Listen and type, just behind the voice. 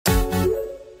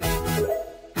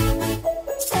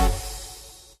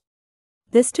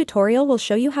This tutorial will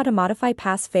show you how to modify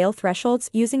pass-fail thresholds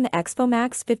using the EXFO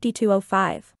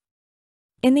MAX-5205.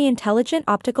 In the Intelligent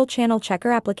Optical Channel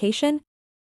Checker application,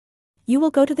 you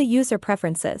will go to the User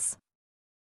Preferences.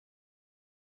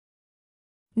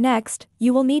 Next,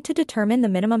 you will need to determine the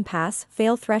minimum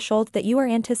pass-fail threshold that you are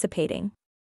anticipating.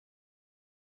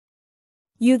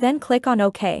 You then click on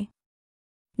OK.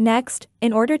 Next,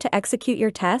 in order to execute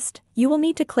your test, you will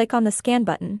need to click on the Scan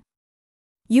button.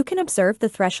 You can observe the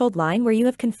threshold line where you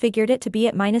have configured it to be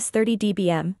at -30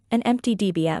 dBm, and empty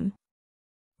dBm.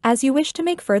 As you wish to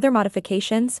make further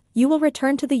modifications, you will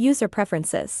return to the User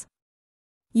Preferences.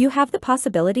 You have the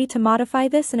possibility to modify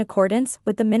this in accordance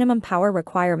with the minimum power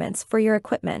requirements for your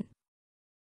equipment.